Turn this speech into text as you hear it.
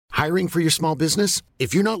Hiring for your small business?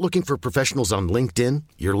 If you're not looking for professionals on LinkedIn,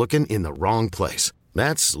 you're looking in the wrong place.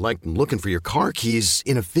 That's like looking for your car keys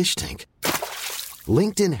in a fish tank.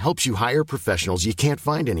 LinkedIn helps you hire professionals you can't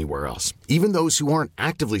find anywhere else, even those who aren't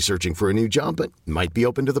actively searching for a new job but might be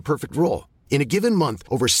open to the perfect role. In a given month,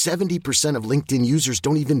 over 70% of LinkedIn users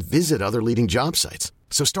don't even visit other leading job sites.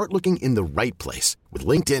 So start looking in the right place. With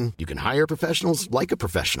LinkedIn, you can hire professionals like a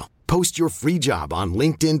professional. Post your free job on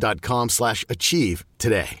linkedin.com/achieve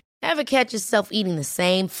today. Ever catch yourself eating the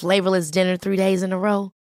same flavorless dinner 3 days in a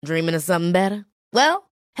row? Dreaming of something better?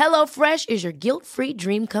 Well, HelloFresh is your guilt-free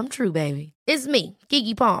dream come true, baby. It's me,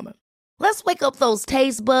 Keke Palmer. Let's wake up those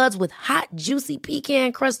taste buds with hot, juicy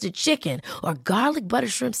pecan-crusted chicken or garlic butter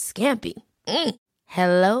shrimp scampi.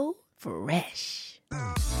 Hello Fresh.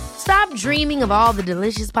 Stop dreaming of all the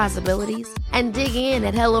delicious possibilities and dig in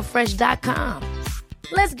at HelloFresh.com.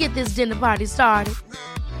 Let's get this dinner party started.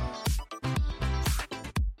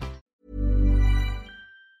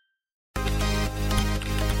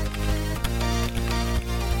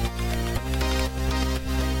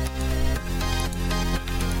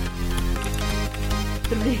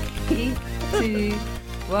 Three, 2,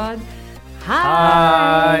 1.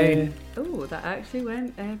 Hi. Oh, that actually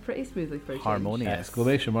went pretty smoothly for a change. Harmonious.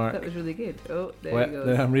 Exclamation mark. That was really good. Oh, there Well, you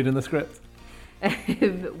go. I'm reading the script.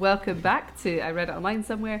 Welcome back to I Read It Online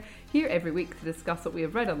Somewhere, here every week to discuss what we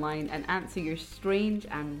have read online and answer your strange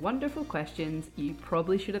and wonderful questions you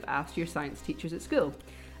probably should have asked your science teachers at school.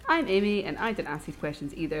 I'm Amy and I didn't ask these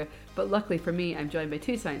questions either, but luckily for me I'm joined by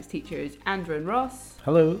two science teachers, Andrew and Ross,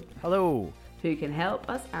 Hello. Hello. who can help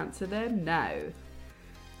us answer them now.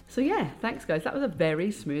 So yeah, thanks guys. That was a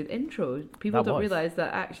very smooth intro. People That don't was. realise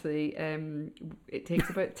that actually it takes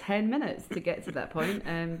about 10 minutes to get to that point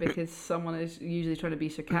because someone is usually trying to be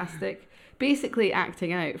sarcastic, basically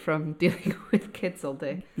acting out from dealing with kids all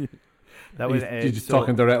day. That was You're just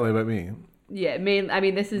talking directly about me. Yeah,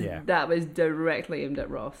 that was directly aimed at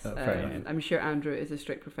Ross. fair enough. I'm sure Andrew is a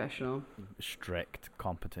strict professional. strict,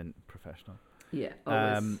 competent professional. Yeah,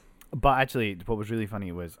 always. But actually, what was really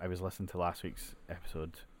funny was I was listening to last week's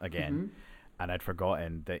episode again, and I'd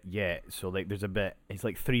forgotten that, so like there's a bit, it's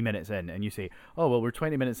like 3 minutes in, and you say, oh, well, we're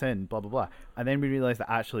 20 minutes in, blah, blah, blah. And then we realised that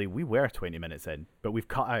actually we were 20 minutes in, but we've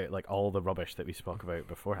cut out like all the rubbish that we spoke about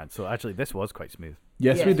beforehand. So actually, this was quite smooth.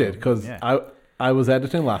 Yes, Yeah. we did, because Yeah. I was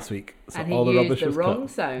editing last week, so and all the he rubbish used was the wrong cut.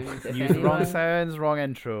 sounds. If Used wrong anyone- sounds, wrong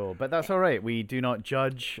intro, but that's all right. We do not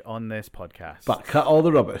judge on this podcast. But cut all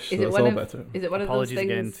the rubbish, so Is it it's one all of- better. Is it one apologies of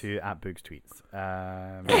those again things? to @Boog's tweets.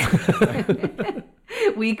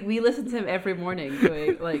 We listen to him every morning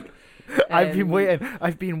going like. I've been waiting,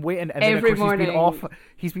 and then every of course morning.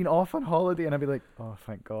 he's been off on holiday, and I'd be like, oh,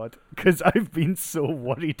 thank God, because I've been so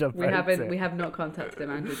worried about We it. have not contacted him,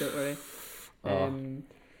 Andrew. Don't worry. Oh.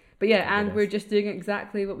 But yeah, and Goodness. we're just doing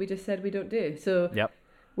exactly what we just said we don't do. So Yep.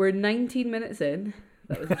 we're 19 minutes in.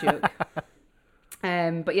 That was a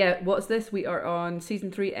joke. But yeah, what's this? We are on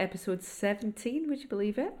season 3, episode 17. Would you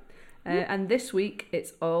believe it? And this week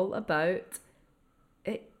it's all about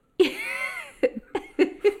it.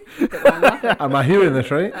 Am I hearing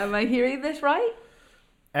this right? Am I hearing this right?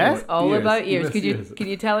 Eh? It's all Ears. about You ears. missed ears. Can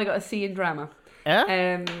you tell I got a C in drama?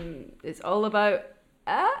 Eh? It's all about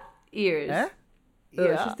ears. Eh? Oh,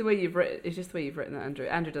 Yeah. it's just the way you've written. It's just the way you've written that, Andrew.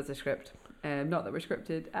 Andrew does a script. Not that we're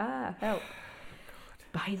scripted. Help.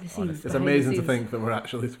 Behind the scenes. It's behind the amazing to scenes. think that we're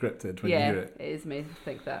actually scripted when Yeah, you hear it. it is amazing to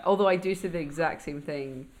think that. Although I do say the exact same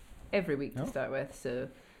thing every week to start with, so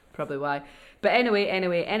probably why. But anyway,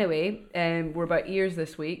 we're about ears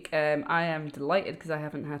this week. I am delighted because I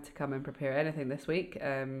haven't had to come and prepare anything this week.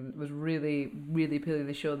 Was really, really pulling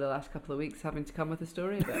the show the last couple of weeks, having to come with a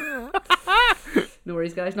story. But no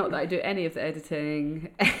worries, guys. Not that I do any of the editing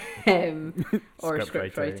or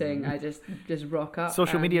script writing. I just rock up.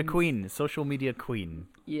 Social media and- queen.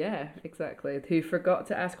 Yeah, exactly. Who forgot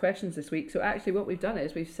to ask questions this week. So actually what we've done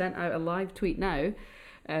is we've sent out a live tweet now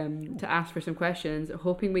to ask for some questions,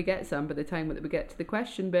 hoping we get some by the time that we get to the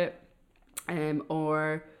question bit.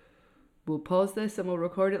 Or we'll pause this and we'll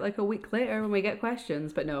record it like a week later when we get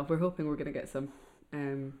questions. But no, we're hoping we're going to get some.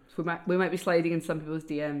 So we might be sliding in some people's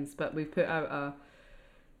DMs, but we've put out a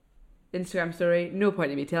Instagram story. No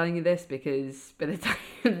point in me telling you this because by the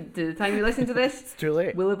time you listen to this, It's too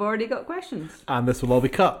late. we'll have already got questions. And this will all be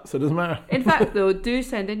cut, so it doesn't matter. In fact, though, do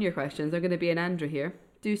send in your questions. I'm going to be an Andrew here.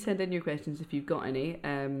 Do send in your questions if you've got any.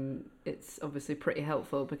 It's obviously pretty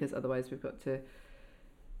helpful because otherwise we've got to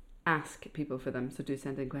ask people for them. So do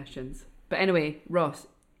send in questions. But anyway, Ross,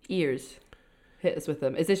 ears. Hit us with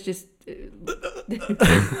them. Is this just...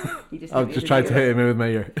 I've just tried to hit him with my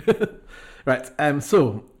ear. Right,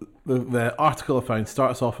 so the article I found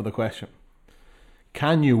starts off with a question.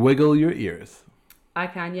 Can you wiggle your ears? I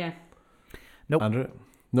can, yeah. Nope. Andrew?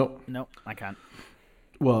 Nope. No, I can't.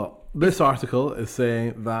 Well, this article is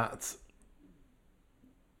saying that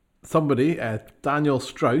somebody, Daniel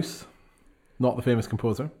Strauss, not the famous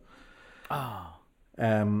composer, but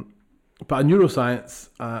a neuroscience,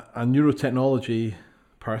 a neurotechnology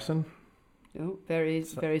person. Oh, very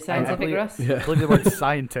scientific, Russ. I believe the word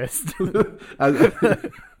scientist.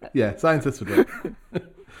 Yeah, scientists would work.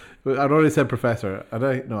 But I'd already said professor. I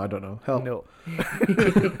don't know. Help. No.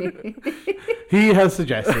 He has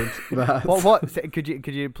suggested that. What? Could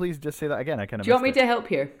you please just say that again? I kind of. Do you want me to help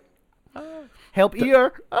here? help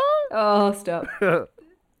ear? Oh, stop.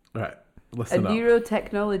 Right, listen up.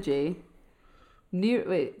 Neurotechnology.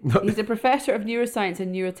 He's a professor of neuroscience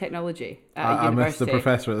and neurotechnology at a I missed university. the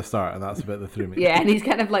professor at the start, and that's a bit that threw me. Yeah, and he's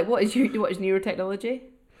kind of like, what is neurotechnology?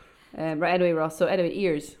 Right, anyway, Ross. So anyway,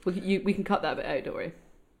 ears. We can cut that bit out. Don't worry.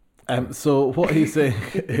 So what he's saying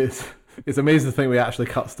is, it's amazing to think we actually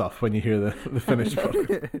cut stuff when you hear the finished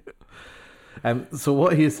product. So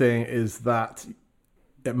what he's saying is that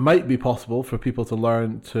it might be possible for people to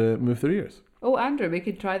learn to move their ears. Oh, Andrew, we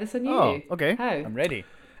could try this on you. Oh, okay. How? I'm ready.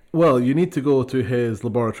 Well, you need to go to his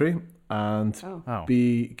laboratory and Oh.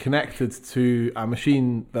 be connected to a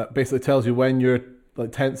machine that basically tells you when you're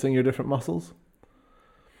like tensing your different muscles.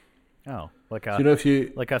 Oh, like So, a you know, if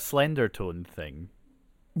you like a slender tone thing.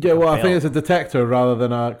 yeah, well, I think bell. it's a detector rather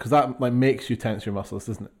than because that like makes you tense your muscles,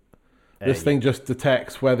 doesn't it? This thing just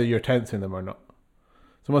detects whether you're tensing them or not.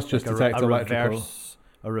 So it must just like detect electrical.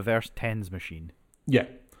 a reverse tens machine. Yeah.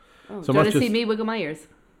 Oh, So do you want must to see just- me wiggle my ears?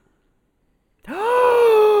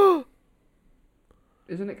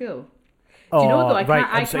 Isn't it cool? Oh, you know, though, I right.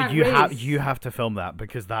 can't- I so can't raise- you have to film that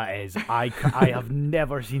because that is I have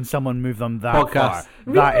never seen someone move them that Podcast. far.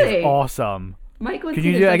 That Really? is awesome. Might go and Can see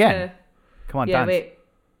you this do it like again? Come on, Yeah, dance. wait.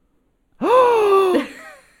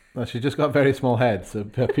 No, she's just got a very small head, so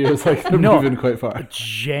it appears like they're No. moving quite far.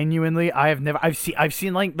 Genuinely, I've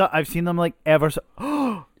seen like that. I've seen them like ever so.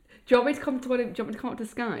 Do you want me to come to come up to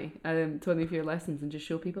Sky to one of your lessons and just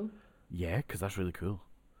show people? Yeah, because that's really cool.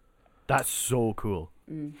 That's so cool.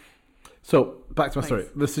 So back to my story.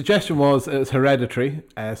 The suggestion was it's hereditary.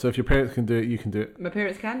 So if your parents can do it, you can do it. My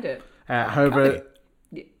parents can do it. However,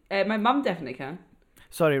 My mum definitely can.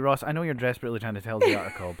 Sorry, Ross. I know you're desperately trying to tell the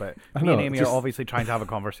article, but I me know, and Amy just- are obviously trying to have a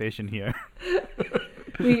conversation here.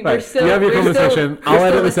 We're right, still. you have your we're conversation. Still, I'll we're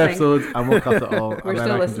edit still this listening. episode and we'll cut it all, We're and then still I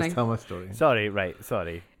can listening. just tell my story. Sorry, right?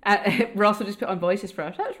 Sorry. Ross will just put on voices for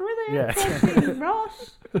us. That's really Yeah. interesting,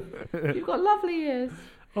 Ross. You've got lovely ears.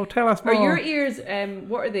 Oh, tell us Are your ears?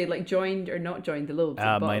 What are they like? Joined or not joined? The lobes.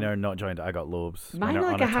 at the Mine bottom? are not joined. I got lobes. Mine are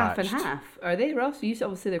are like a half and unattached. half. Are they, Ross? You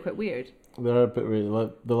obviously they're quite weird. They're a bit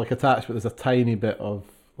weird. They're like attached, but there's a tiny bit of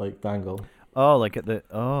like dangle. Oh, like at the.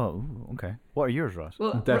 Oh, ooh, okay. What are yours, Ross?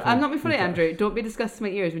 Well, Definitely. I'm not being funny, Okay. Andrew. Don't be disgusting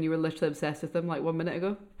my ears when you were literally obsessed with them like 1 minute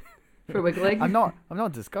ago for wiggling. I'm not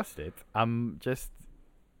disgusted. I'm just.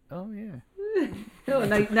 Oh yeah. Oh,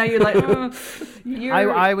 now you're like, oh,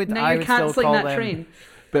 I would- now I you're would still cancelling call that them- train.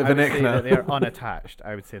 Bit of I an would ick say now. that they're unattached.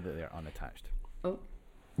 I would say that they're unattached. Oh,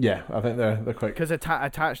 Yeah, I think they're quite. Because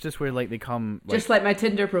attached is where like they come. Like, just like my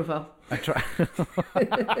Tinder profile.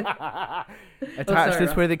 attached sorry,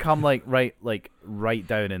 is where they come right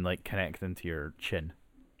down and like connect into your chin.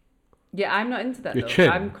 Yeah, I'm not into that Your though. chin?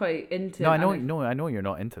 I'm quite into. No, I know you're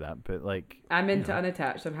not into that, but like. I'm into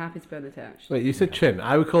unattached. I'm happy to be unattached. Wait, you said chin.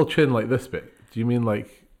 I would call chin like this bit. Do you mean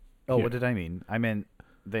like? Oh, here? what did I mean? I meant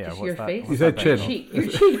there. Just What's your that? face? What's You said that chin. bit Cheek, your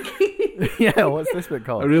cheek. called? Yeah, what's this bit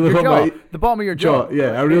called? I really Your want jaw. my The bottom of your jaw. jaw.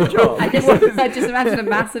 Yeah, I really hope. I just imagine a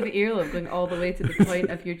massive earlobe going all the way to the point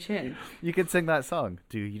of your chin. You could sing that song.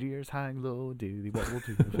 Do your ears hang low? Do they wobble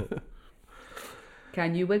to the floor?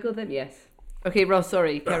 Can you wiggle them? Yes. Okay, Ross.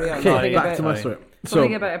 Sorry. Carry on. Okay, Something back about, to my Sorry. story.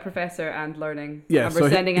 something So about a professor and learning. yeah, and so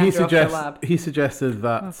we're sending he Andrew off to a lab. suggested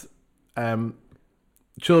that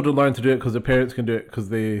children learn to do it because their parents can do it because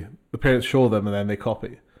the parents show them and then they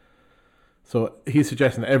copy. So he's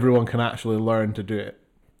suggesting that everyone can actually learn to do it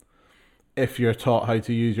if you're taught how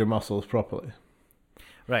to use your muscles properly.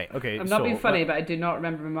 Right. Okay. I'm not so, being funny, but I do not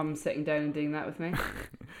remember my mum sitting down and doing that with me.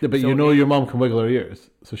 Yeah, but So you know your mum can wiggle her ears,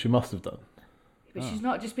 so she must have done. But she's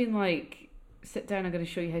not just been like, sit down, I'm going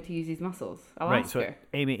to show you how to use these muscles. I'll Right. ask So her.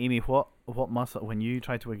 Amy, what muscle? When you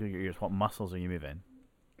try to wiggle your ears, what muscles are you moving?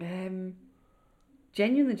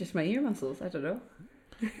 Genuinely just my ear muscles. I don't know.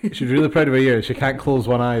 She's really proud of her ears. She can't close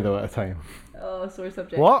one eye though at a time. Oh, sore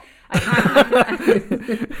subject. What? I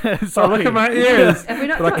can't. Oh, Sorry. look at my ears. Have we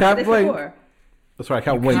not But I talked about can't this blink. before? That's right, I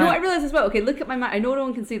can't Do wink. you know what I realised as well? Okay, look at my mouth. I know no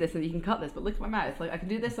one can see this and you can cut this, but look at my mouth. Like, I can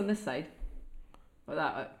do this on this side. Like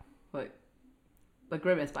that. Like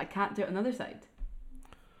grimace, but I can't do it on the other side.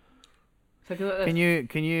 So I can, look at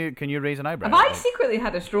Can this. you raise an eyebrow? Have I Like, secretly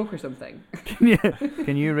had a stroke or something?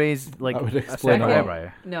 can you raise like That would a explain second a lot.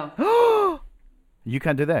 eyebrow? No. You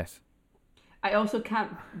can't do this. I also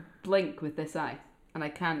can't blink with this eye, and I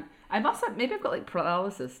can't. I must have. Maybe I've got like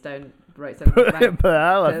paralysis down right side of my mouth.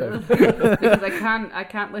 Paralysis. Because I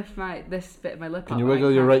can't lift this bit of my lip Can up. you and I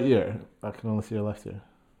wiggle your can't- right ear? I can only see your left ear.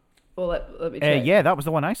 Well, let me check. Yeah, that was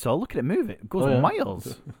the one I saw. Look at it move. It goes Oh, yeah.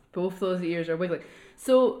 miles. Both those ears are wiggling.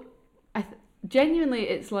 So, genuinely,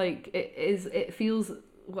 it's like it feels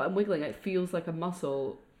what I'm wiggling. It feels like a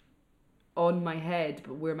muscle on my head,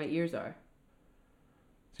 but where my ears are.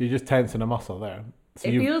 So you're just tensing a muscle there. So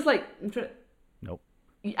It you feels like. Nope.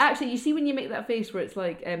 Actually, you see when you make that face where it's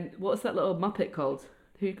like, what's that little Muppet called?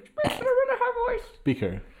 Who speaks in a really high voice?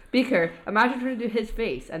 speaker. Beaker. Imagine trying to do his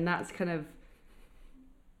face, and that's kind of.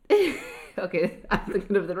 Okay, I'm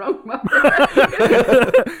thinking of the wrong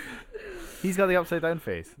Muppet. He's got the upside down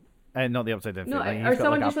face. Not the upside down No, face. Like, or he's got,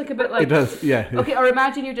 someone like, just a- like a bit It like. does, yeah. Okay, or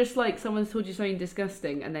imagine you're just like someone's told you something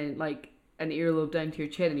disgusting, and then like an earlobe down to your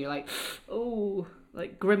chin, and you're like, oh,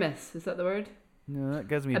 like grimace. Is that the word? No, that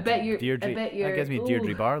gives me I bet you're- Deirdre. I bet That you're- gives me ooh.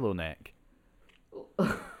 Deirdre Barlow neck.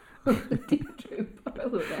 Deirdre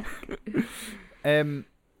Barlow neck.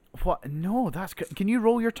 What? No, can you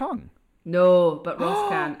roll your tongue? No, but Ross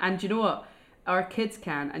can. And do you know what? Our kids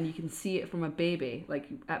can, and you can see it from a baby, like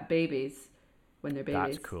at babies when they're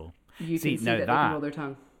babies. That's cool. You See, can see now that they that- can roll their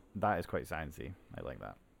tongue. That is quite sciencey. I like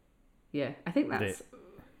that. Yeah, I think that's.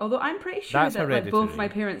 Although I'm pretty sure That's that like both hereditary. my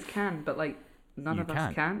parents can, but like none You of us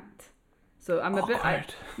can't. can't. So I'm a bit.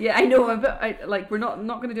 Awkward. Yeah, I know. I'm a bit. Like we're not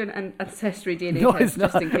going to do an ancestry DNA No, test it's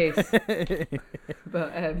not. just in case.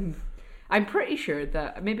 But I'm pretty sure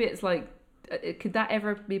that maybe it's like, could that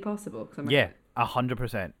ever be possible? 'Cause I'm Yeah,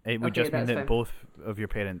 100%. It would Okay, just mean that's that fine. both of your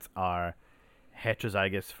parents are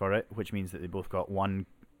heterozygous for it, which means that they both got one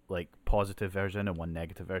like positive version and one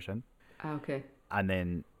negative version, Okay. and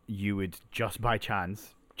then you would just by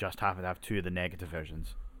chance just happen to have two of the negative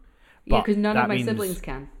versions. Yeah, But because none of that my means- siblings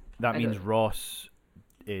can. That I means don't- Ross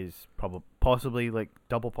is possibly like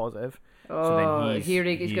double positive. Oh, then he's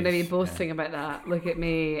he's going to be yeah. boasting about that. Look at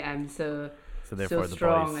me, I'm so So therefore, so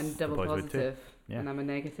strong the boys, and double the boys would too. positive, Yeah. and I'm a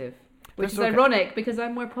negative, which That's is okay. ironic because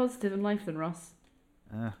I'm more positive in life than Ross.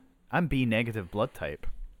 I'm B negative blood type.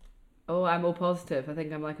 Oh, I'm O positive. I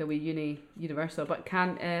think I'm like a wee universal, but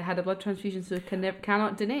had a blood transfusion, so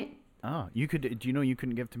cannot donate. Oh, you could. Do you know you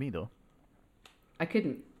couldn't give to me though? I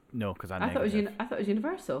couldn't. No, because I'm I thought it negative. was I thought it was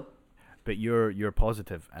universal. But you're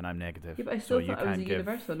positive and I'm negative. Yeah, but I still so you thought it was a can't give.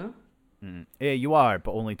 universal. No. Yeah, you are,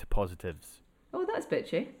 but only to positives. Oh, that's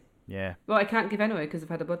bitchy. Yeah. Well, I can't give anyway because I've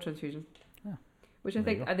had a blood transfusion. Oh, Which I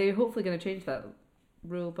there you think go. are they hopefully going to change that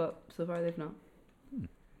rule, but so far they've not.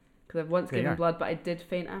 Because I've once There you given are. blood, but I did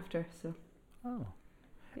faint after. So Oh.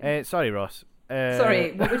 Yeah. Sorry, Ross.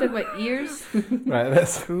 sorry, what were we talking about? Ears? Right,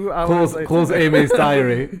 let's 2 hours. close Amy's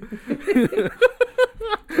diary.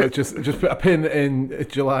 Just put a pin in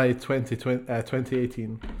July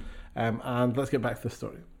 2018. And let's get back to the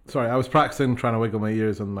story. Sorry, I was practicing trying to wiggle my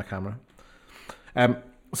ears on my camera. What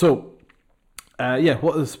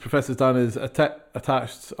this professor's done is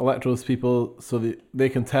attached electrodes to people so that they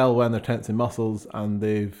can tell when they're tensing muscles,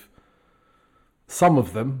 and some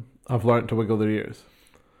of them have learnt to wiggle their ears.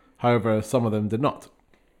 However, some of them did not.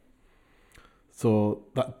 So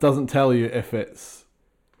that doesn't tell you if it's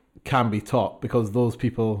can be taught, because those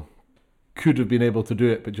people could have been able to do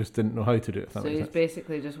it but just didn't know how to do it. If that So makes he's sense.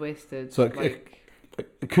 basically just wasted. So it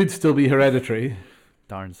could still be hereditary.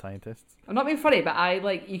 Darn scientists. I'm not being funny,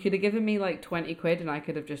 but you could have given me like 20 quid and I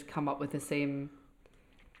could have just come up with the same.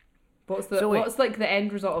 What's like the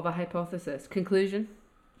end result of a hypothesis? Conclusion?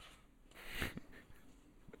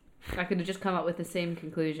 I could have just come up with the same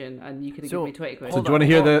conclusion and you could have So, given me 20 quid. So do you want to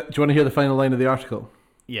hear hold- do you want to hear the final line of the article?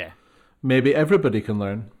 Yeah. Maybe everybody can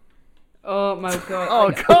learn. Oh my god.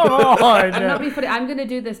 Oh, come on! I'm not being funny. I'm going to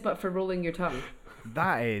do this, but for rolling your tongue.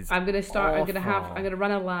 That is. I'm going to start. I'm awful. going to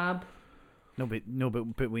run a lab. No,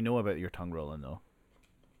 but we know about your tongue rolling though.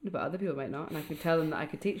 No, but other people might not, and I could tell them that I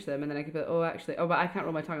could teach them, and then I could be like, but I can't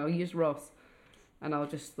roll my tongue. I'll use Ross, and I'll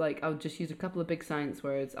just use a couple of big science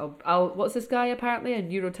words. I'll what's this guy apparently a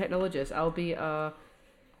neurotechnologist? I'll be a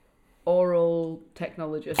oral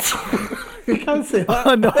technologist. You can't say that.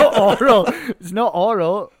 Oh, no, oral. It's not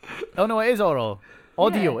oral. Oh no, it is oral.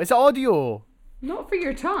 Audio. Yeah. It's audio. Not for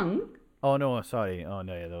your tongue. Oh no, sorry. Oh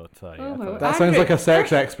no, no, sorry. Oh, I my thought- word. That sounds Andrew, like a sex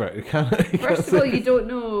first- expert. You can't. First of all, you don't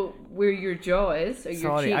know where your jaw is, or your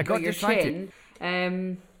Sorry, cheek, I got or your distracted.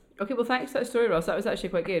 chin. Okay, well, thanks for that story, Ross. That was actually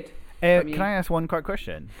quite good. Can you. I ask one quick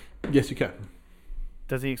question? Yes, you can.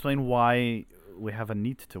 Does he explain why we have a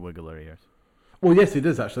need to wiggle our ears? Oh yes, he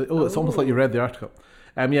does actually. Oh, it's almost like you read the article.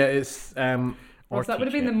 Yeah, it's Well, that would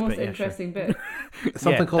have been the most interesting bit.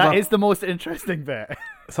 something called that is the most interesting bit.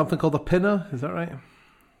 something called a pinna. Is that right?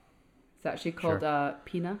 It's actually called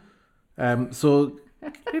Pina. So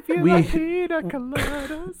If you like pina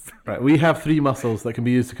coladas. right, we have 3 muscles that can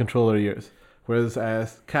be used to control our ears, whereas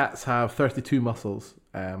cats have 32 muscles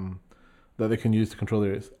that they can use to control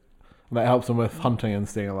their ears, and that helps them with hunting and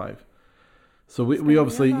staying alive. So we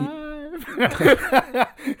obviously we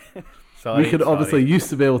could obviously used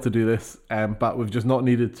to be able to do this, but we've just not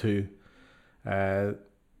needed to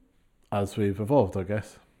as we've evolved, I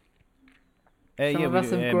guess. Some of us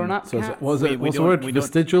have grown up cats. What's the word?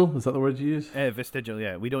 Vestigial? Is that the word you use? Vestigial,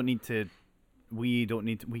 yeah. We don't need to. We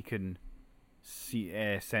can see,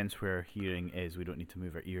 sense where hearing is. We don't need to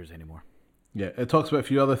move our ears anymore. Yeah, it talks about a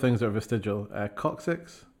few other things that are vestigial.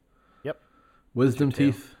 Coccyx. Yep. Wisdom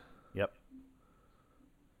teeth. Yep.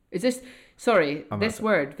 Is this... Sorry, this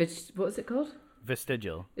word, what is it called?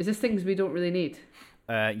 Vestigial. Is this things we don't really need?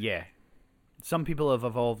 Yeah. Some people have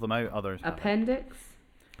evolved them out, others haven't. Appendix?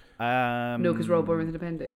 No, because we're all born with an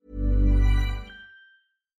appendix.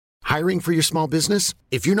 Hiring for your small business?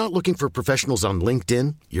 If you're not looking for professionals on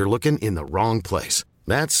LinkedIn, you're looking in the wrong place.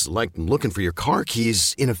 That's like looking for your car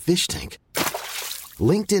keys in a fish tank.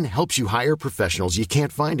 LinkedIn helps you hire professionals you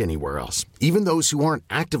can't find anywhere else, even those who aren't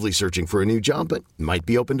actively searching for a new job but might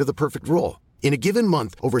be open to the perfect role. In a given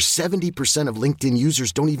month, over 70% of LinkedIn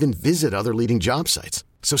users don't even visit other leading job sites.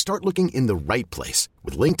 So start looking in the right place.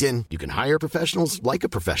 With LinkedIn, you can hire professionals like a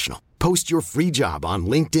professional. Post your free job on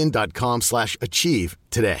linkedin.com/achieve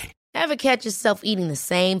today. Ever catch yourself eating the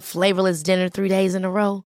same flavorless dinner 3 days in a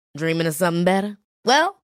row? Dreaming of something better?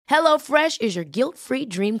 Well, HelloFresh is your guilt-free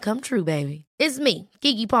dream come true, baby. It's me,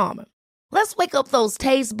 Keke Palmer. Let's wake up those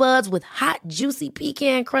taste buds with hot, juicy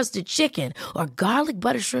pecan-crusted chicken or garlic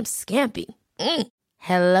butter shrimp scampi.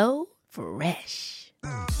 Hello Fresh.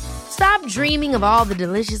 Stop dreaming of all the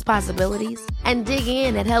delicious possibilities and dig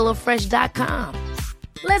in at HelloFresh.com.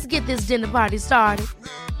 Let's get this dinner party started.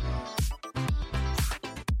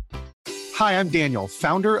 Hi, I'm Daniel,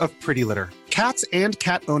 founder of Pretty Litter. Cats and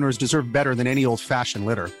cat owners deserve better than any old-fashioned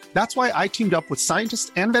litter. That's why I teamed up with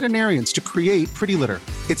scientists and veterinarians to create Pretty Litter.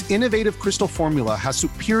 Its innovative crystal formula has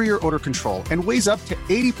superior odor control and weighs up to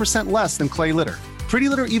 80% less than clay litter. Pretty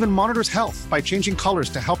Litter even monitors health by changing colors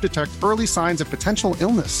to help detect early signs of potential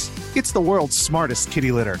illness. It's the world's smartest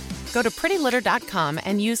kitty litter. Go to prettylitter.com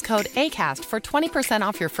and use code ACAST for 20%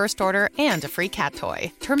 off your first order and a free cat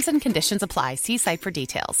toy. Terms and conditions apply. See site for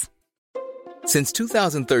details. Since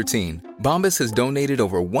 2013, Bombas has donated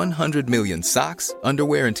over 100 million socks,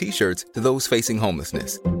 underwear, and T-shirts to those facing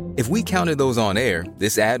homelessness. If we counted those on air,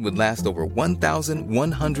 this ad would last over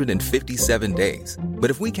 1,157 days.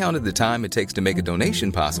 But if we counted the time it takes to make a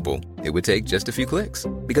donation possible, it would take just a few clicks.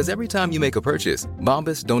 Because every time you make a purchase,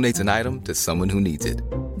 Bombas donates an item to someone who needs it.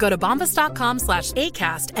 Go to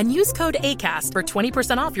bombas.com/ACAST and use code ACAST for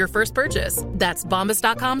 20% off your first purchase. That's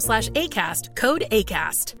bombas.com/ACAST, code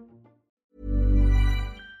ACAST.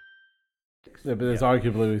 Yeah, but there's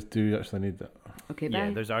arguably we do actually need that. Okay, bye.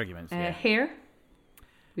 Yeah, there's arguments. Yeah. Hair?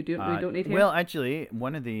 We don't need hair? Well, actually,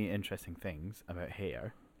 one of the interesting things about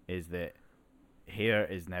hair is that hair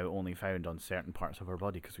is now only found on certain parts of our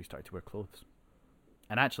body because we started to wear clothes.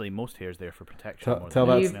 And actually, most hair is there for protection. Tell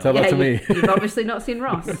that to me. You've obviously not seen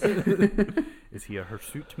Ross. Is he a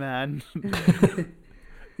hirsute man?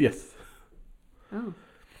 Yes. Oh.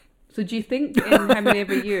 So do you think in how many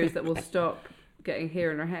ever years that we'll stop getting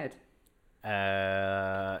hair in our head?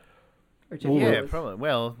 Or do you yeah, probably.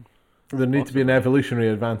 Well, there needs to be an evolutionary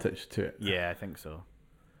advantage to it. Yeah, I think so.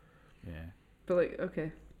 Yeah. But like,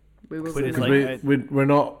 okay, we will. We're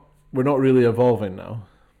not really evolving now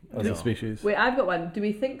as a species. Wait, I've got one. Do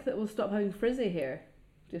we think that we'll stop having frizzy hair?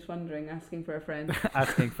 Just wondering, asking for a friend.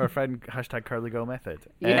 Asking for a friend. #CurlyGirl method.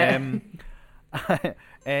 Yeah.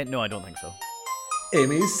 No, I don't think so.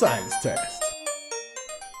 Amy's science test.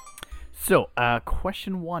 So,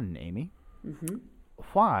 question 1, Amy. Mm-hmm.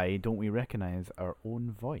 Why don't we recognize our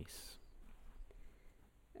own voice?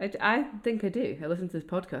 I think I do. I listen to this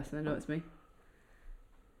podcast and I know it's me.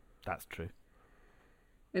 That's true.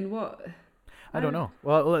 In what? I don't know.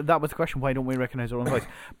 Well, that was the question. Why don't we recognize our own voice?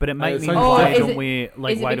 But it might mean Is why it don't we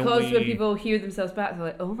like? Is it Why because don't we? when people hear themselves back, they're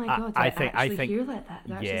like, "Oh my god, I think hear like that.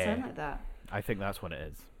 They actually sound like that." I think that's what it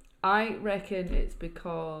is. I reckon it's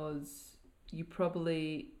because you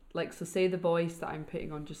probably like. So say the voice that I'm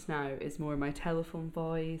putting on just now is more my telephone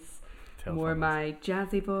voice. More my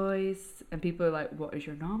jazzy voice, and people are like, "What is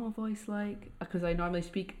your normal voice like?" Because I normally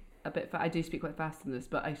speak a bit. I do speak quite fast in this,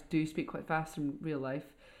 but I do speak quite fast in real life,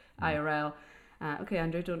 IRL. Okay,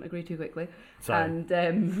 Andrew, don't agree too quickly. Sorry. And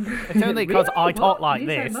It's only because I talk like You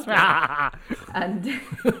sound this.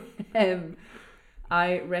 muffled. And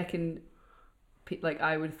I reckon, like,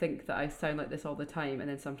 I would think that I sound like this all the time, and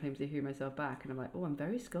then sometimes I hear myself back, and I'm like, oh, I'm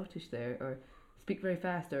very Scottish there, or speak very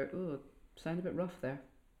fast, or oh, sound a bit rough there.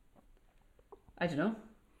 I don't know.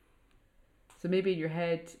 So maybe in your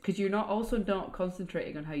head, because you're not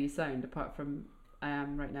concentrating on how you sound, apart from I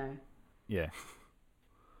am right now. Yeah.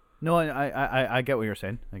 No, I get what you're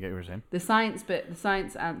saying. The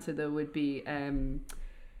science answer though would be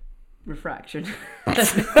refraction.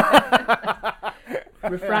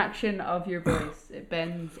 Refraction of your voice. It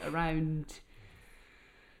bends around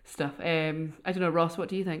stuff. I don't know, Ross, what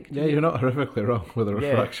do you think? Yeah, you're not horrifically wrong with the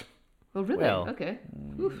refraction. Oh, really? Well, okay.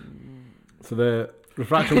 Oof. So the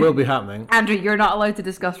refraction will be happening. Andrew, you're not allowed to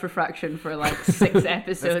discuss refraction for like 6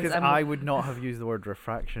 episodes. Because I would not have used the word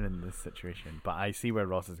refraction in this situation, but I see where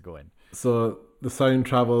Ross is going. So the sound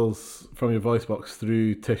travels from your voice box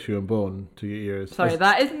through tissue and bone to your ears. Sorry,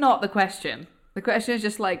 that is not the question. The question is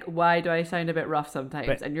just like, why do I sound a bit rough sometimes?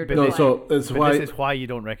 But- And you're but No, like, so it's But why. this is why you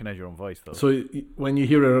don't recognize your own voice, though. So when you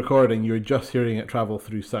hear a recording, you're just hearing it travel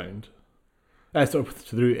through sound.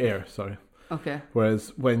 Through air, sorry. okay.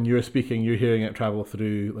 Whereas when you're speaking, you're hearing it travel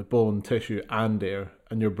through like bone, tissue, and air,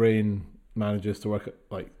 and your brain manages to work it,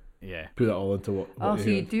 like yeah, put that all into what Oh, you're so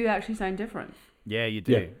you hearing. do actually sound different. yeah, you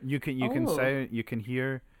do. Yeah. You can Oh. you can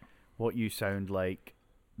hear what you sound like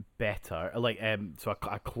better, like so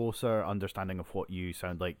a closer understanding of what you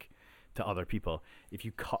sound like to other people. If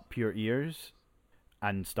you cup your ears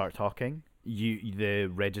and start talking, the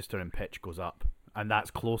register and pitch goes up, and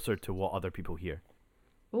that's closer to what other people hear.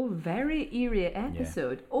 Oh, very eerie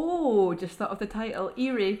episode. Oh, just thought of the title,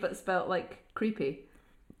 eerie, but spelt like creepy.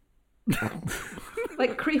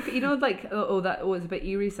 Like creepy, you know, like it's a bit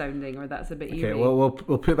eerie sounding, or that's a bit Okay, eerie. well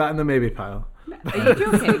we'll put that in the maybe pile. Are you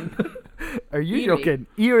joking? Are you Eerie. joking?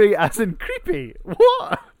 Eerie as in creepy?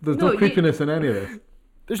 What? There's No, no you- creepiness in any of this.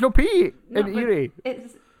 There's no P No, in but eerie.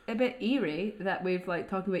 It's a bit eerie that we've like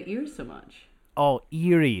talked about ears so much. Oh,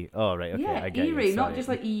 eerie. Oh, right. Okay, yeah, I get eerie, you. not Sorry. just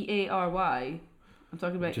like EARY. I'm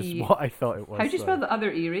talking about Just E. what I thought it was. How do you spell the other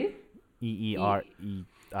eerie? EERE?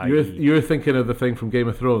 You're thinking of the thing from Game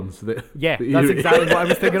of Thrones. Yeah, the that's eerie. exactly what I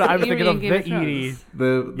was thinking. I was Eerie thinking in of Game the of Thrones. eerie.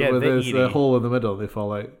 Where the there's eerie. the hole in the middle. They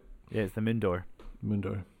fall out. Yeah, it's the moon door.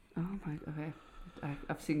 Moondor. Oh my, okay.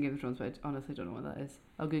 I've seen Game of Thrones, but I honestly don't know what that is.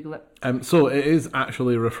 I'll Google it. So it is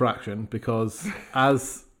actually refraction because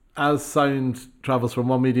as sound travels from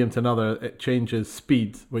one medium to another, it changes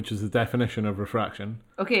speed, which is the definition of refraction.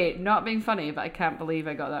 Okay, not being funny, but I can't believe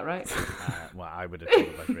I got that right. Well, I would have called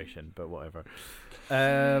it vibration, but whatever.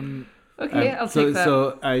 Okay, I'll take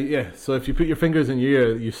that. So if you put your fingers in your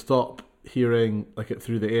ear, you stop hearing like it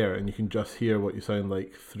through the air, and you can just hear what you sound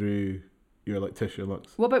like through your like tissue and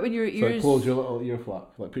lungs. What about when your So ears? close your little ear flap,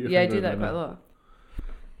 like put your Yeah, I finger do in that there quite a now. lot.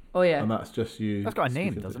 Oh yeah, And that's just you. That's got a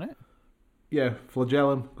name, speaking doesn't it? Yeah,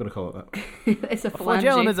 flagellum. I'm gonna call it that. it's a A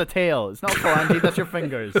flagellum is a tail. It's not a phalange. That's your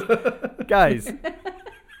fingers. Guys,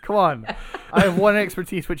 come on. I have one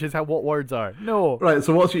expertise, which is what words are. No. Right.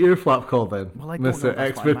 So what's your ear flap called then, Well, I don't know. Mr. That's what I'm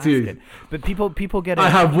Expertise? asking. But people get it. I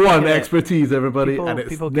have people one get it- expertise, everybody, People, and it's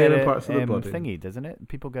people get nailing it parts of the body. thingy, doesn't it?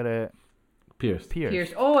 People get it Pierced. pierced.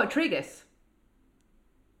 Pierce. Oh, a tragus.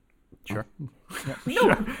 Sure.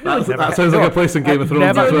 That sounds like a place in Game of Thrones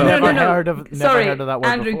Never, as well. never No. heard of. Never Sorry, heard of that word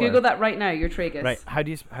Andrew, before. Google that right now. Your tragus. Right. How do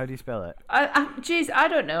you spell it? Jeez, I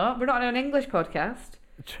don't know. We're not on an English podcast.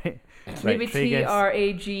 Maybe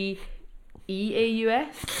tragus.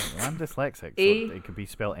 TRAGEAUS. I'm dyslexic, so A- it could be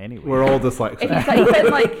spelled anyway. We're all dyslexic.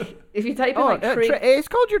 If you type in Oh, like tragus. it's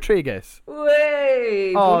called your tragus.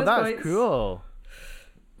 Way. Oh, bonus that's points. cool.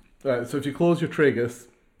 Right, so if you close your tragus,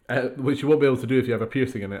 which you won't be able to do if you have a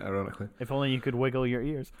piercing in it, ironically, If only you could wiggle your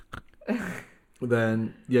ears.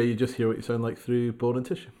 then yeah, you just hear what you sound like through bone and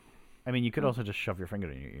tissue. I mean, you could also just shove your finger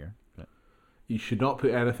in your ear. But... You should not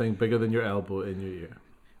put anything bigger than your elbow in your ear.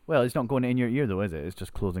 Well, it's not going in your ear, though, is it? It's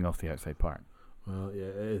just closing off the outside part. Well, yeah,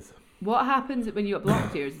 it is. What happens when you got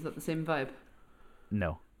blocked ears? Is that the same vibe?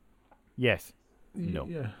 No. Yes. No.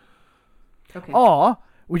 Yeah. Okay. Or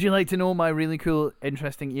would you like to know my really cool,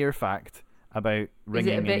 interesting ear fact about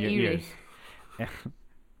ringing Is it a bit in your eerie? ears?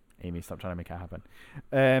 Amy, stop trying to make it happen.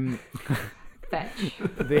 Fetch.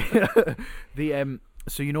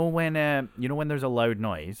 So you know when there's a loud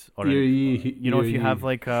noise, or Ear if ye, you ear have ye.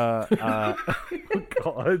 like a oh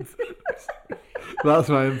God. That's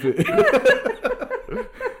my input.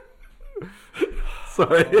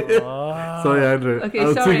 Sorry. Sorry, Andrew. Okay, I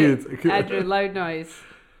was sorry, too good. Andrew. Loud noise.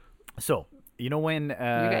 So You know when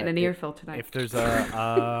you're getting an earful tonight. If there's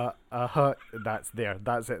a that's there.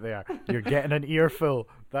 That's it there. You're getting an earful.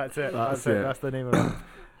 That's it. That's it. That's the name of it.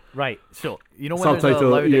 Right. So you know when there's a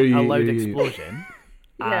loud explosion,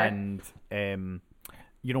 and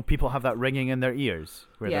you know people have that ringing in their ears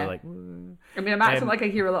where they're like. I mean, I'm acting like I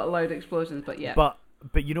hear a lot of loud explosions, but yeah. But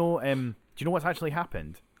you know, do you know what's actually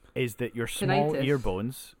happened? Is that your small ear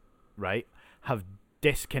bones, right, have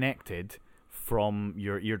disconnected from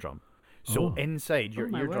your eardrum. So inside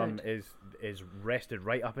your eardrum is rested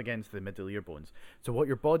right up against the middle ear bones. So what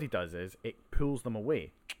your body does is it pulls them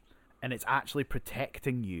away, and it's actually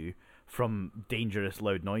protecting you from dangerous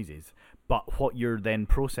loud noises. But what you're then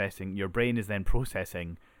processing, your brain is then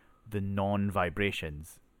processing the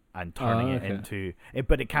non-vibrations and turning it into it,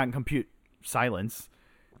 but it can't compute silence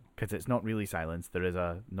because it's not really silence. There is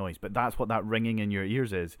a noise, but that's what that ringing in your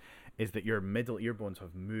ears is that your middle ear bones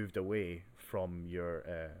have moved away from your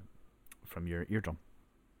eardrum.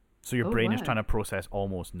 So your brain is trying to process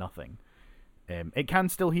almost nothing. It can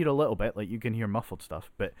still hear a little bit, like you can hear muffled stuff,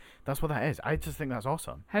 but that's what that is. I just think that's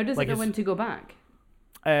awesome. How does it know when to go back?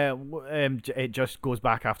 It just goes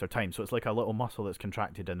back after time. So it's like a little muscle that's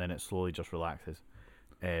contracted and then it slowly just relaxes.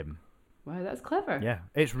 Wow, that's clever. Yeah,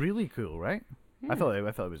 it's really cool, right? Yeah. I thought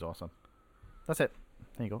it was awesome. That's it.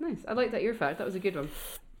 There you go. Nice. I like that ear fact. That was a good one.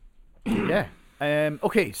 Yeah.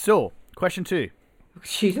 Okay, so question 2.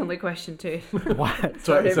 She's only question 2. Why?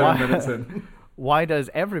 27 minutes in. Why does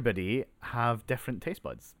everybody have different taste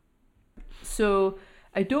buds? So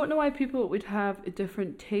I don't know why people would have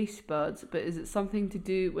different taste buds, but is it something to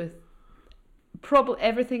do with probably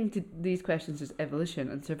everything to these questions is evolution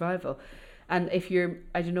and survival. And if you're,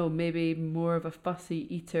 I don't know, maybe more of a fussy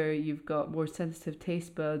eater, you've got more sensitive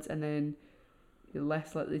taste buds, and then you're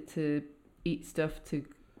less likely to eat stuff to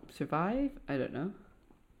survive. I don't know.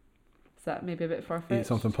 Is that maybe a bit far-fetched? Eat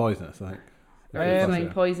something poisonous, I think. Something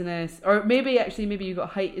poisonous, or maybe you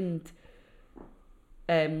got heightened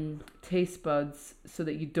taste buds so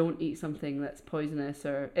that you don't eat something that's poisonous,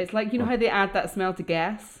 or it's like, you know how they add that smell to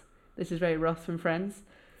gas. This is very Ross from Friends.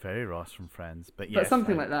 Very Ross from Friends, but yes,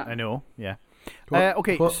 something like that. I know, yeah.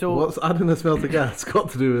 So what's adding the smell to gas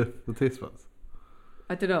got to do with the taste buds?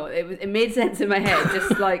 I don't know. It made sense in my head.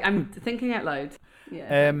 Just like I'm thinking out loud.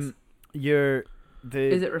 Yeah.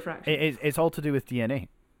 Is it refraction? It's all to do with DNA.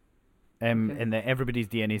 And that everybody's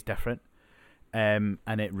DNA is different. And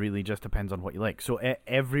it really just depends on what you like. So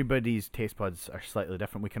everybody's taste buds are slightly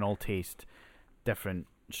different. We can all taste different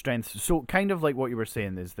strengths. So kind of like what you were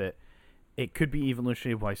saying is that it could be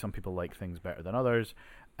evolutionary why some people like things better than others,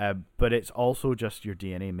 but it's also just your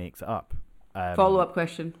DNA makes it up. Follow-up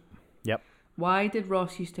question. Yep. Why did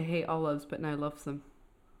Ross used to hate olives but now loves them?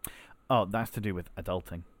 Oh, that's to do with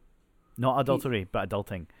adulting. Not adultery, but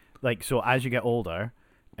adulting. Like, so as you get older,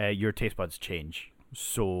 your taste buds change.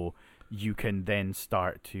 So you can then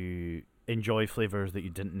start to enjoy flavors that you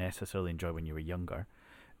didn't necessarily enjoy when you were younger.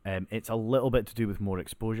 It's a little bit to do with more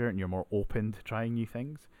exposure, and you're more open to trying new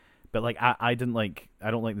things. But like I don't like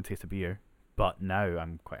the taste of beer, but now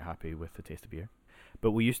I'm quite happy with the taste of beer.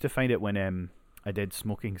 But we used to find it when I did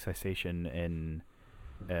smoking cessation in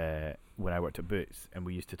when I worked at Boots, and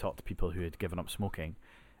we used to talk to people who had given up smoking,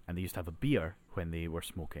 and they used to have a beer when they were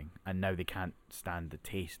smoking, and now they can't stand the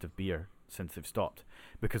taste of beer since they've stopped,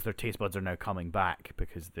 because their taste buds are now coming back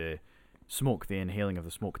because the inhaling of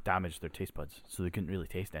the smoke damaged their taste buds, so they couldn't really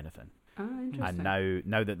taste anything. Oh, interesting. And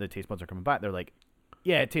now that the taste buds are coming back, they're like,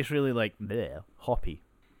 yeah, it tastes really like bleh, hoppy.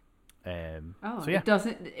 So yeah.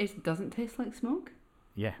 It doesn't taste like smoke?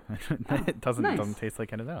 Yeah, it doesn't taste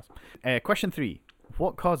like anything else. Question 3: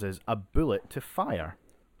 what causes a bullet to fire?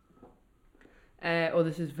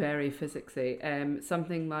 This is very physicsy.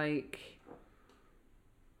 Something like,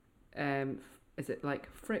 is it like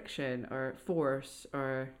friction or force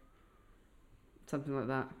or something like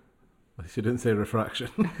that? At least you didn't say refraction.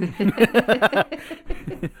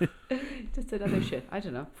 Just another shit. I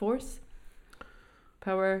don't know. Force,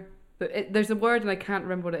 power. But there's a word and I can't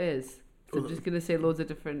remember what it is. So I'm just going to say loads of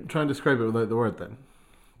different... Try and describe it without the word then.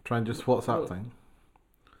 Try and just what's happening.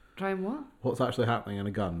 Try and what? What's actually happening in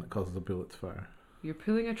a gun that causes a bullet to fire? You're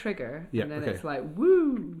pulling a trigger, and then it's like,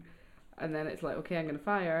 woo! And then it's like, okay, I'm going to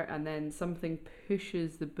fire, and then something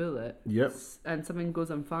pushes the bullet. Yep. And something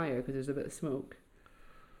goes on fire because there's a bit of smoke.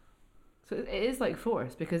 So it is like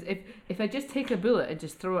force, because if I just take a bullet and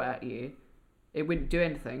just throw it at you, it wouldn't do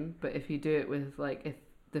anything. But if you do it with, like, if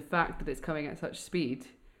the fact that it's coming at such speed,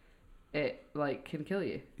 it, like, can kill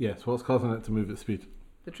you. Yes, what's causing it to move at speed?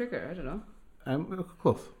 The trigger, I don't know.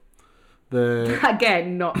 Close.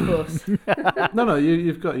 Again, not close. No,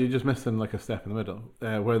 you're just missing like a step in the middle,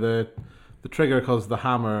 where the the trigger causes the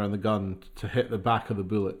hammer and the gun to hit the back of the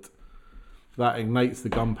bullet. That ignites the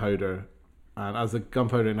gunpowder, and as the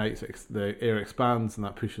gunpowder ignites, the air expands, and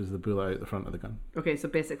that pushes the bullet out the front of the gun. Okay, so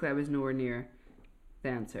basically I was nowhere near the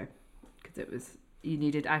answer. Because it was... You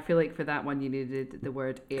needed... I feel like for that one you needed the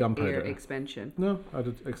word air expansion. No, I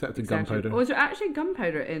did accepted gunpowder. Oh, is there actually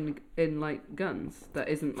gunpowder in like, guns that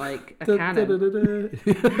isn't, like, a cannon?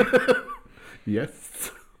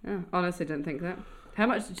 Yes. Oh, honestly, didn't think that. How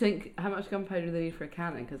much gunpowder do they need for a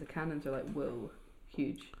cannon? Because the cannons are, like, whoa,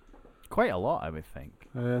 huge. Quite a lot, I would think.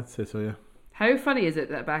 I'd say so, yeah. How funny is it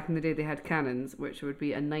that back in the day they had cannons, which would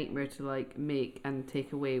be a nightmare to, like, make and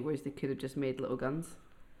take away, whereas they could have just made little guns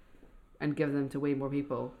and given them to way more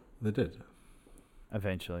people. They did.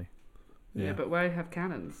 Eventually. Yeah, but why have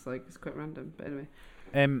cannons? Like, it's quite random. But anyway.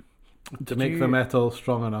 To make the metal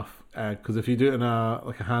strong enough, because if you do it in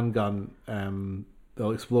a handgun,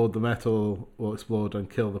 they'll explode. The metal will explode and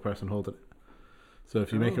kill the person holding it. So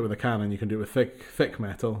if you make it with a cannon, you can do it with thick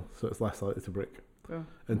metal, so it's less likely to break. Oh.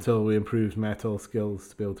 Until we improved metal skills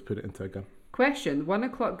to be able to put it into a gun. Question: 1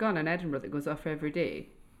 o'clock gun in Edinburgh that goes off every day.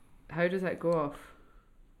 How does that go off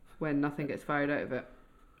when nothing gets fired out of it?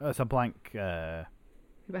 It's a blank. But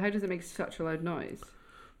how does it make such a loud noise?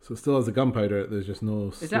 So it still has the gunpowder. There's just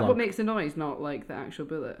no. Is that what makes the noise, not like the actual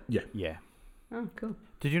bullet? Yeah. Yeah. Oh, cool.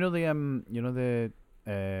 Did you know the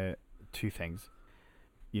two things?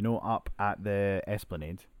 You know, up at the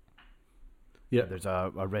Esplanade. Yeah. There's a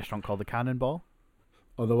restaurant called the Cannonball.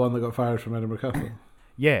 Oh, the one that got fired from Edinburgh Castle.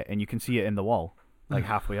 Yeah, and you can see it in the wall, like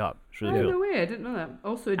halfway up. It's really cool. No way, I didn't know that.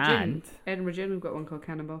 Also, a gin. Edinburgh Gin, we've got one called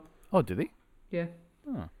Cannonball. Oh, do they? Yeah.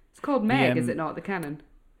 Oh. It's called Meg, is it not? The Cannon.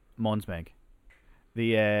 Mons Meg.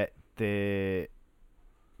 The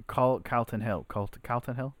Carlton Hill.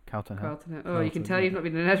 Carlton Hill. Oh, you can tell you've not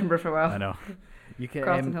been in Edinburgh for a while. I know. You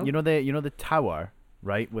can. Hill. You know the tower,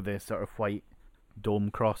 right, with the sort of white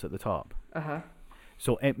dome cross at the top.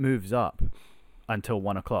 So it moves up until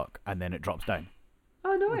 1 o'clock, and then it drops down.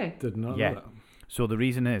 Oh no way! Did not know that. So the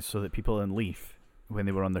reason is so that people in Leith, when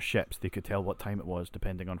they were on their ships, they could tell what time it was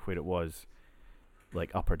depending on where it was,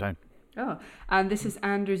 like up or down. Oh, and this is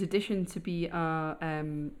Andrew's addition to be a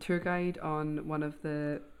tour guide on one of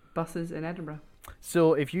the buses in Edinburgh.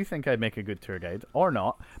 So if you think I'd make a good tour guide or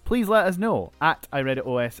not, please let us know at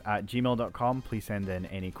ireaditos@gmail.com. Please send in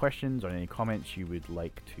any questions or any comments you would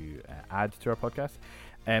like to add to our podcast.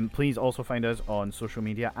 Please also find us on social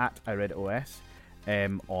media at ireaditos,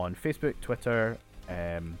 on Facebook, Twitter,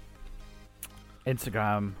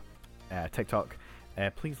 Instagram, TikTok.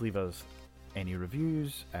 Please leave us any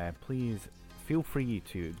reviews. Please feel free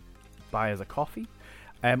to buy us a coffee.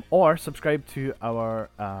 Or subscribe to our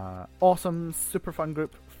awesome, super fun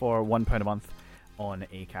group for £1 a month on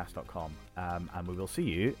acast.com. And we will see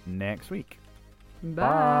you next week.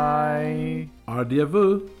 Bye.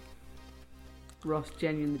 Adieu. Ross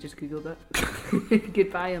genuinely just googled it.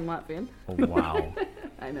 Goodbye in Latvian. Oh, wow.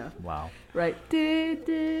 I know. Wow. Right.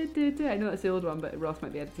 I know that's the old one, but Ross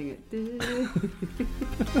might be editing it.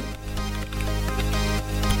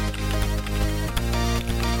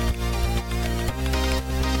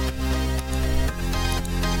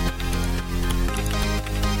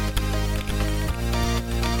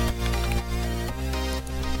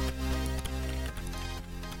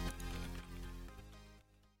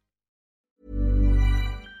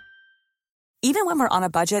 Even when we're on a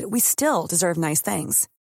budget, we still deserve nice things.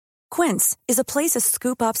 Quince is a place to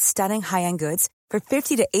scoop up stunning high-end goods for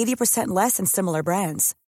 50 to 80% less than similar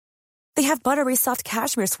brands. They have buttery soft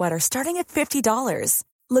cashmere sweaters starting at $50,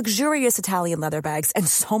 luxurious Italian leather bags, and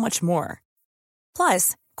so much more.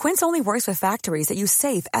 Plus, Quince only works with factories that use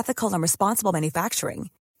safe, ethical, and responsible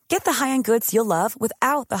manufacturing. Get the high-end goods you'll love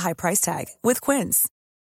without the high price tag with Quince.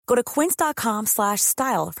 Go to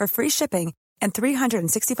quince.com/style for free shipping and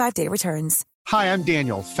 365-day returns. Hi, I'm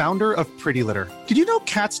Daniel, founder of Pretty Litter. Did you know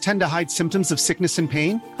cats tend to hide symptoms of sickness and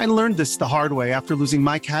pain? I learned this the hard way after losing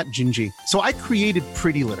my cat, Gingy. So I created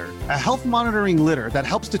Pretty Litter, a health monitoring litter that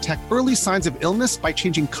helps detect early signs of illness by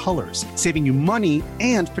changing colors, saving you money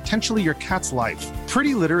and potentially your cat's life.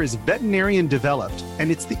 Pretty Litter is veterinarian developed,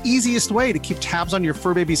 and it's the easiest way to keep tabs on your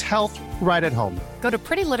fur baby's health right at home. Go to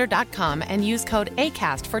prettylitter.com and use code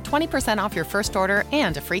ACAST for 20% off your first order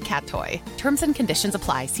and a free cat toy. Terms and conditions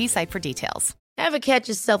apply. See site for details. Ever catch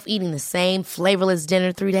yourself eating the same flavorless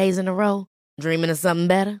dinner 3 days in a row? Dreaming of something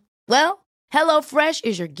better? Well, HelloFresh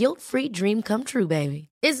is your guilt-free dream come true, baby.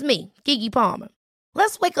 It's me, Keke Palmer.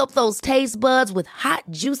 Let's wake up those taste buds with hot,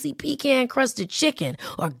 juicy pecan-crusted chicken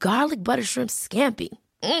or garlic butter shrimp scampi.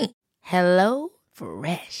 Hello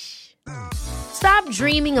Fresh. Stop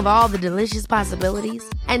dreaming of all the delicious possibilities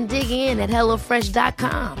and dig in at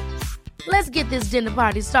HelloFresh.com. Let's get this dinner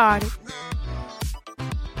party started.